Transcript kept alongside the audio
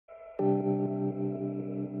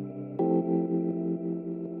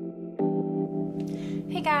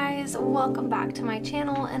Hey guys, welcome back to my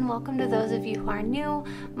channel and welcome to those of you who are new.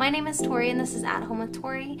 My name is Tori and this is At Home with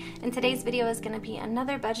Tori, and today's video is going to be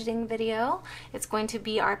another budgeting video. It's going to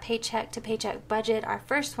be our paycheck to paycheck budget, our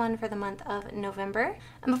first one for the month of November.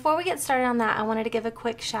 And before we get started on that, I wanted to give a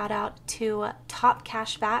quick shout out to Top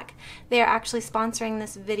Cashback. They are actually sponsoring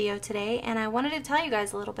this video today and I wanted to tell you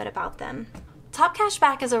guys a little bit about them. Top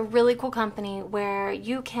Cashback is a really cool company where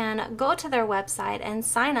you can go to their website and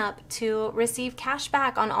sign up to receive cash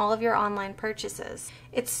back on all of your online purchases.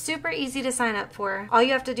 It's super easy to sign up for. All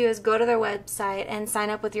you have to do is go to their website and sign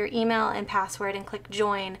up with your email and password and click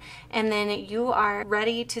join, and then you are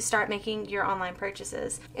ready to start making your online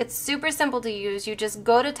purchases. It's super simple to use. You just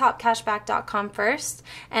go to topcashback.com first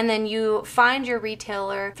and then you find your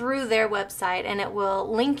retailer through their website and it will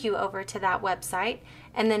link you over to that website.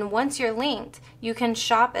 And then once you're linked, you can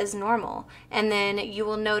shop as normal. And then you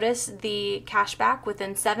will notice the cash back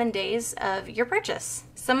within 7 days of your purchase.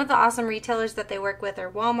 Some of the awesome retailers that they work with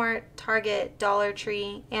are Walmart, Target, Dollar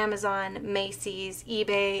Tree, Amazon, Macy's,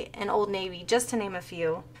 eBay, and Old Navy, just to name a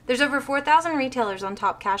few. There's over 4,000 retailers on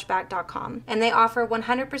topcashback.com, and they offer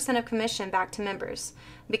 100% of commission back to members.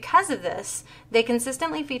 Because of this, they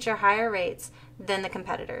consistently feature higher rates than the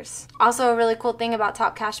competitors. Also, a really cool thing about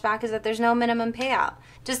Top Cashback is that there's no minimum payout.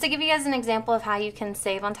 Just to give you guys an example of how you can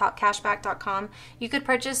save on topcashback.com, you could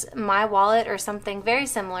purchase my wallet or something very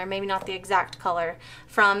similar, maybe not the exact color,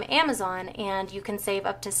 from Amazon, and you can save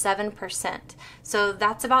up to 7%. So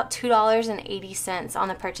that's about $2.80 on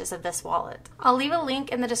the purchase of this wallet. I'll leave a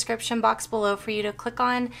link in the description box below for you to click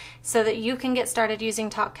on so that you can get started using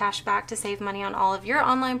Top Cashback to save money on all of your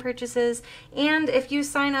online purchases. And if you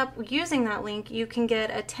sign up using that link, you can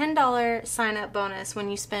get a $10 sign up bonus when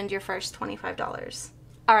you spend your first $25.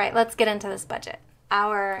 All right, let's get into this budget.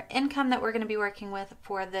 Our income that we're going to be working with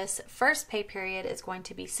for this first pay period is going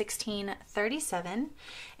to be $16.37,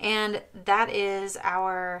 and that is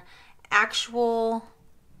our actual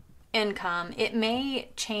income. It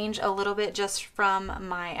may change a little bit just from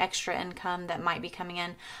my extra income that might be coming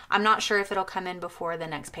in. I'm not sure if it'll come in before the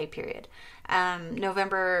next pay period.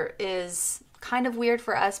 November is kind of weird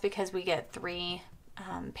for us because we get 3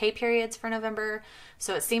 pay periods for November,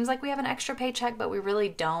 so it seems like we have an extra paycheck, but we really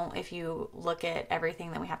don't if you look at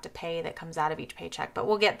everything that we have to pay that comes out of each paycheck, but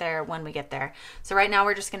we'll get there when we get there. So right now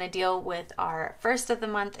we're just going to deal with our first of the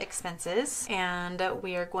month expenses, and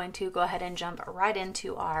we are going to go ahead and jump right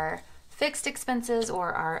into our fixed expenses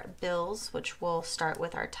or our bills, which will start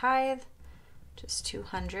with our tithe, just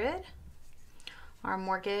 $200. Our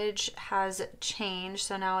mortgage has changed,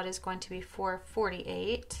 so now it is going to be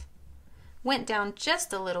 $448. Went down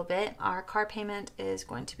just a little bit. Our car payment is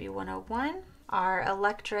going to be $101. Our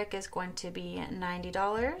electric is going to be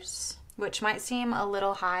 $90, which might seem a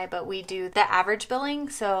little high, but we do the average billing,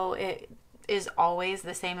 so it is always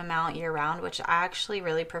the same amount year round, which I actually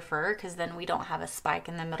really prefer because then we don't have a spike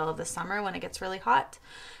in the middle of the summer when it gets really hot,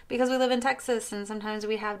 because we live in Texas and sometimes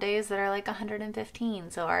we have days that are like 115,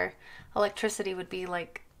 so our electricity would be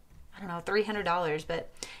like, I don't know, $300,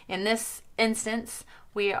 but in this instance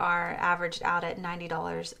we are averaged out at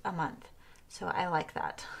 $90 a month, so I like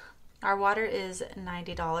that. Our water is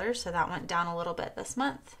 $90, so that went down a little bit this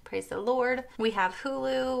month. Praise the Lord. We have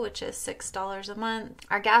Hulu, which is $6 a month.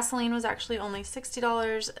 Our gasoline was actually only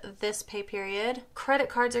 $60 this pay period. Credit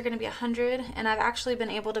cards are going to be $100, and I've actually been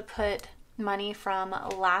able to put money from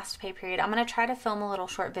last pay period. I'm going to try to film a little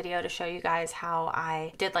short video to show you guys how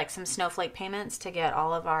I did like some snowflake payments to get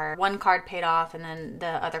all of our one card paid off, and then the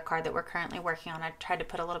other card that we're currently working on, I tried to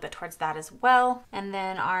put a little bit towards that as well. And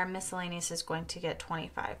then our miscellaneous is going to get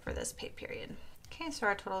 $25 for this pay period. Okay, so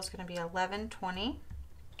our total is going to be $1120,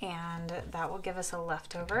 and that will give us a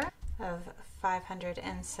leftover of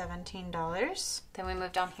 $517. Then we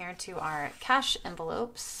move down here to our cash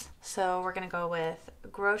envelopes. So we're gonna go with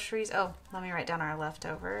groceries. Oh, let me write down our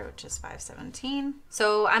leftover, which is $517.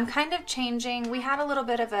 So I'm kind of changing. We had a little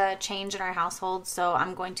bit of a change in our household, so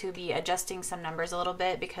I'm going to be adjusting some numbers a little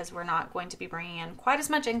bit because we're not going to be bringing in quite as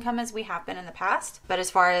much income as we have been in the past. But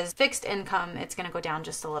as far as fixed income, it's gonna go down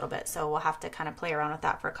just a little bit. So we'll have to kind of play around with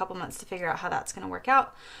that for a couple months to figure out how that's gonna work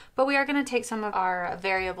out. But we are gonna take some of our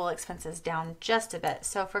variable expenses down just a bit.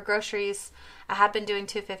 So for groceries, I had been doing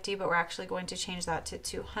 $250, but we're actually going to change that to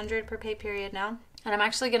 $200 per pay period now. And I'm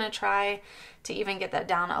actually going to try to even get that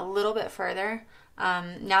down a little bit further.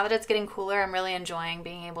 Now that it's getting cooler, I'm really enjoying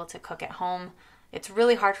being able to cook at home. It's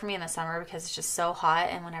really hard for me in the summer because it's just so hot,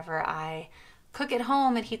 and whenever I cook at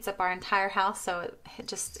home, it heats up our entire house, so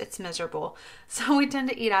it's miserable. So we tend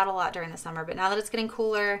to eat out a lot during the summer, but now that it's getting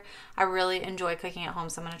cooler, I really enjoy cooking at home,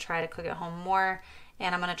 so I'm going to try to cook at home more,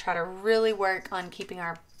 and I'm going to try to really work on keeping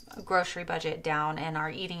our grocery budget down and our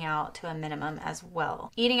eating out to a minimum as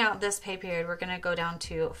well. Eating out this pay period, we're going to go down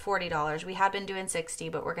to $40. We had been doing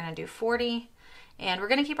 $60, but we're going to do $40. And we're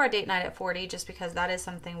going to keep our date night at $40 just because that is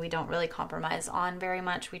something we don't really compromise on very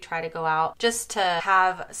much. We try to go out just to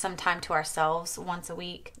have some time to ourselves once a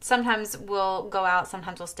week. Sometimes we'll go out,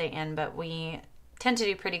 sometimes we'll stay in, but we tend to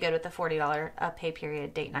do pretty good with the $40 pay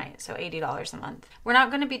period date night, so $80 a month. We're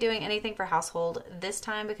not going to be doing anything for household this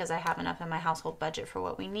time because I have enough in my household budget for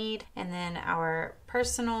what we need. And then our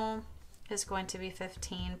personal is going to be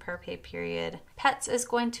 $15 per pay period. Pets is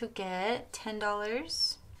going to get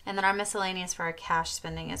 $10. And then our miscellaneous for our cash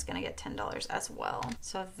spending is going to get $10 as well.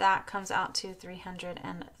 So that comes out to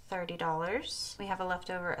 $330. We have a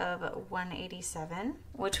leftover of $187,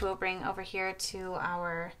 which we'll bring over here to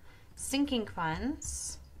our sinking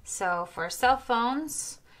funds. So for cell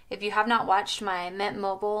phones, if you have not watched my Mint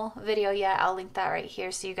Mobile video yet, I'll link that right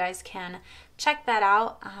here so you guys can check that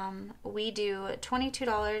out. We do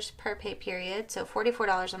 $22 per pay period, so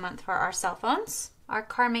 $44 a month for our cell phones. Our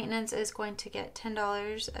car maintenance is going to get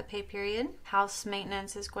 $10 a pay period. House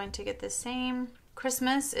maintenance is going to get the same.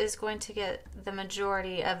 Christmas is going to get the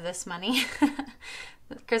majority of this money.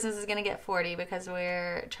 Christmas is going to get $40 because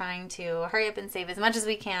we're trying to hurry up and save as much as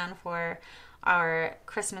we can for our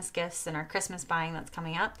Christmas gifts and our Christmas buying that's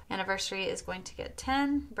coming up. Anniversary is going to get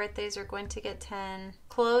 $10. Birthdays are going to get $10.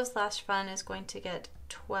 Clothes / fun is going to get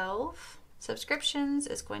 $12. Subscriptions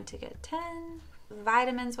is going to get $10.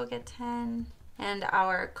 Vitamins will get $10. And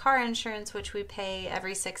our car insurance, which we pay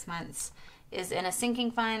every 6 months, is in a sinking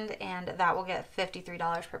fund, and that will get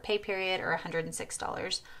 $53 per pay period or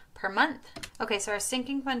 $106 per month. Okay, so our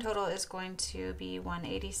sinking fund total is going to be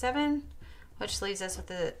 $187, which leaves us with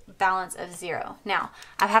a balance of $0. Now,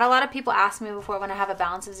 I've had a lot of people ask me before, when I have a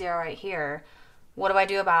balance of $0 right here, what do I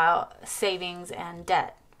do about savings and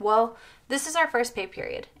debt? Well, this is our first pay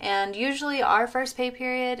period, and usually our first pay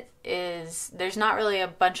period there's not really a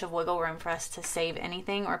bunch of wiggle room for us to save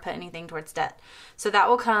anything or put anything towards debt. So that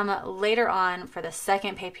will come later on for the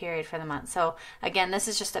second pay period for the month. So again, this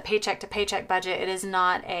is just a paycheck to paycheck budget. It is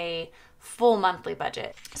not a full monthly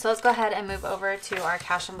budget. So let's go ahead and move over to our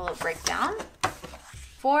cash envelope breakdown.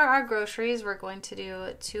 For our groceries, we're going to do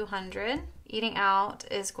 $200. Eating out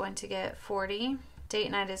is going to get $40.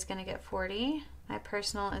 Date night is going to get $40. My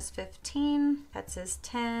personal is $15, pets is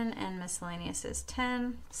 $10, and miscellaneous is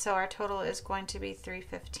 $10. So our total is going to be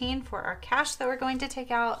 $315 for our cash that we're going to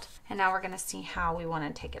take out. And now we're going to see how we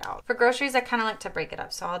want to take it out. For groceries, I kind of like to break it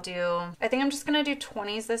up. So I think I'm just going to do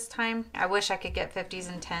 20s this time. I wish I could get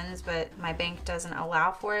 50s and 10s, but my bank doesn't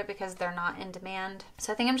allow for it because they're not in demand.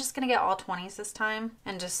 So I think I'm just going to get all 20s this time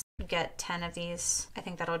and just get 10 of these. I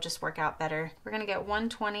think that'll just work out better. We're going to get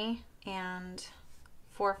 120 and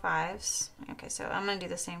 4 5s. Okay, so I'm going to do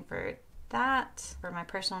the same for that. For my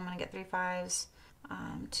personal, I'm going to get 3 5s,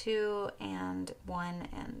 2 and 1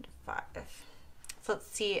 and 5. So let's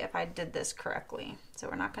see if I did this correctly. So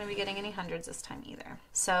we're not going to be getting any hundreds this time either.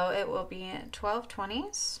 So it will be 12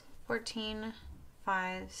 20s, 14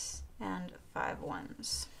 5s, and 5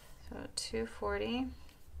 1s. So 240,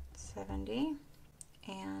 70,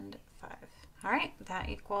 and 5. All right, that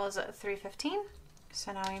equals 315.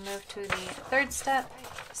 So now we move to the third step.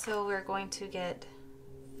 So we're going to get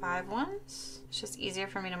 5 1s. It's just easier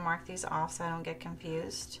for me to mark these off so I don't get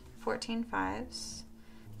confused. 14 5s,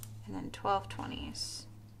 and then 12 20s,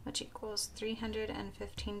 which equals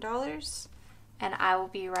 $315. And I will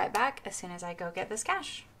be right back as soon as I go get this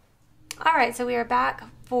cash. All right, so we are back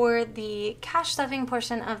for the cash stuffing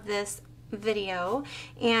portion of this video.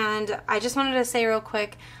 And I just wanted to say real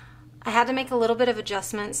quick, I had to make a little bit of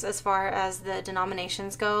adjustments as far as the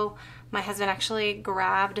denominations go. My husband actually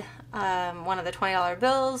grabbed one of the $20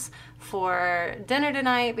 bills for dinner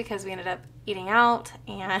tonight because we ended up eating out,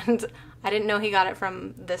 and I didn't know he got it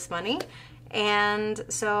from this money. And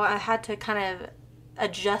so I had to kind of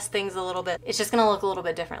adjust things a little bit. It's just gonna look a little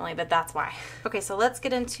bit differently, but that's why. Okay, so let's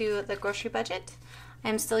get into the grocery budget.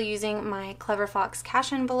 I'm still using my Clever Fox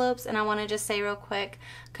cash envelopes, and I want to just say real quick,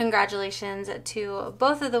 congratulations to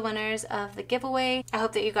both of the winners of the giveaway. I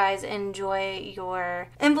hope that you guys enjoy your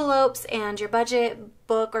envelopes and your budget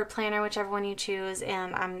book or planner, whichever one you choose,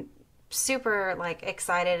 and I'm super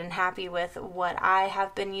excited and happy with what I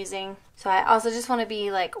have been using. So I also just want to be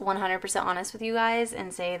 100% honest with you guys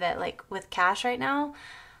and say that with cash right now,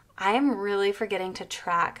 I am really forgetting to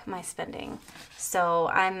track my spending. So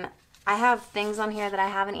I have things on here that I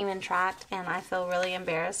haven't even tracked, and I feel really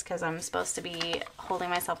embarrassed because I'm supposed to be holding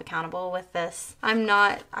myself accountable with this. I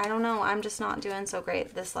don't know, I'm just not doing so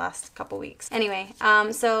great this last couple weeks. Anyway,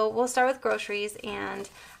 so we'll start with groceries, and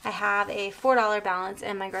I have a $4 balance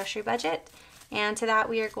in my grocery budget, And to that,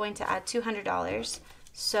 we are going to add $200.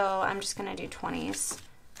 So I'm just going to do 20s.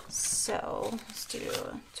 So let's do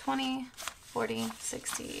 20, 40,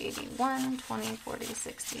 60, 81, 20, 40,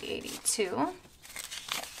 60, 82.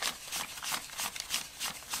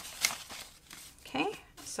 Okay,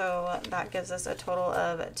 so that gives us a total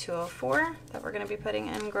of 204 that we're going to be putting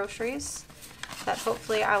in groceries. That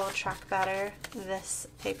hopefully I will track better this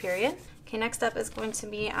pay period. Okay, next up is going to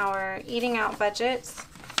be our eating out budget.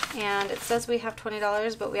 And it says we have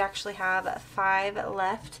 $20, but we actually have 5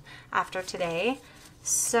 left after today.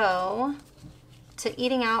 So to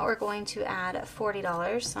eating out, we're going to add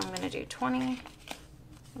 $40. So I'm going to do 20.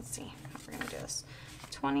 Let's see how we're going to do this.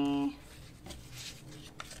 20,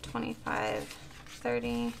 25,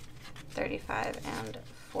 30, 35, and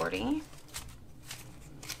 40.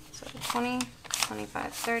 So 20,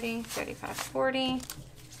 25, 30, 35, 40,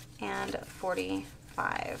 and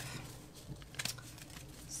 45.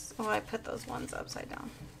 Oh, I put those ones upside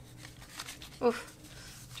down. Oof,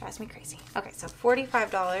 drives me crazy. Okay, so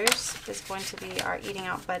 $45 is going to be our eating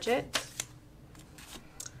out budget.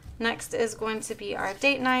 Next is going to be our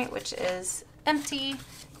date night, which is empty.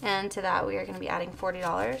 And to that, we are going to be adding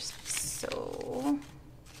 $40. So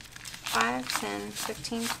 5, 10,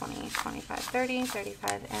 15, 20, 25, 30,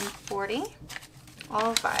 35, and 40.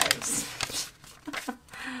 All 5s.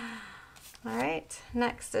 All right,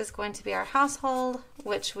 next is going to be our household,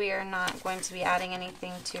 which we are not going to be adding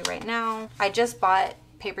anything to right now. I just bought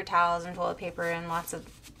paper towels and toilet paper and lots of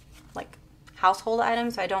like household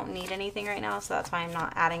items, so I don't need anything right now, so that's why I'm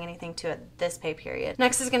not adding anything to it this pay period.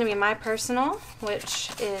 Next is going to be my personal, which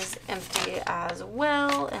is empty as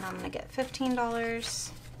well, and I'm going to get $15.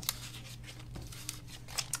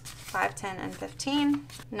 5, 10, and 15.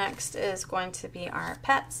 Next is going to be our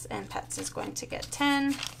pets, and pets is going to get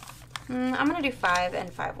 10. I'm going to do 5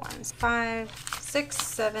 and 5 ones. 5, 6,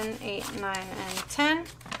 7, 8, 9, and 10.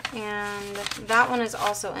 And that one is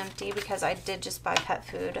also empty because I did just buy pet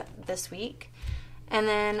food this week. And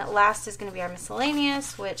then last is going to be our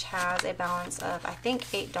miscellaneous, which has a balance of, I think,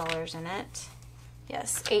 $8 in it.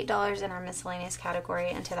 Yes, $8 in our miscellaneous category.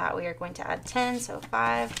 And to that we are going to add 10. So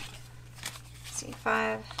 5, let's see,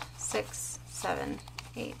 5, 6, 7,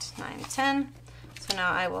 8, 9, 10. So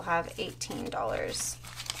now I will have $18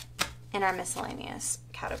 in our miscellaneous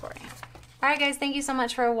category. Alright guys, thank you so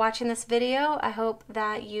much for watching this video. I hope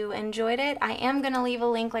that you enjoyed it. I am going to leave a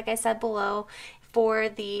link, like I said, below for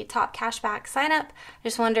the top cashback sign up. I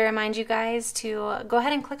just wanted to remind you guys to go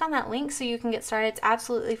ahead and click on that link so you can get started. It's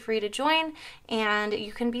absolutely free to join and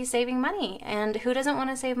you can be saving money. And who doesn't want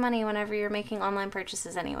to save money whenever you're making online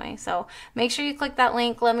purchases anyway? So make sure you click that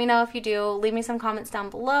link. Let me know if you do. Leave me some comments down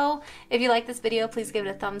below. If you like this video, please give it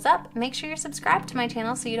a thumbs up. Make sure you're subscribed to my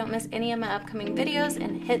channel so you don't miss any of my upcoming videos,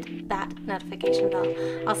 and hit that notification bell.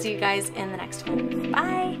 I'll see you guys in the next one.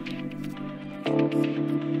 Bye!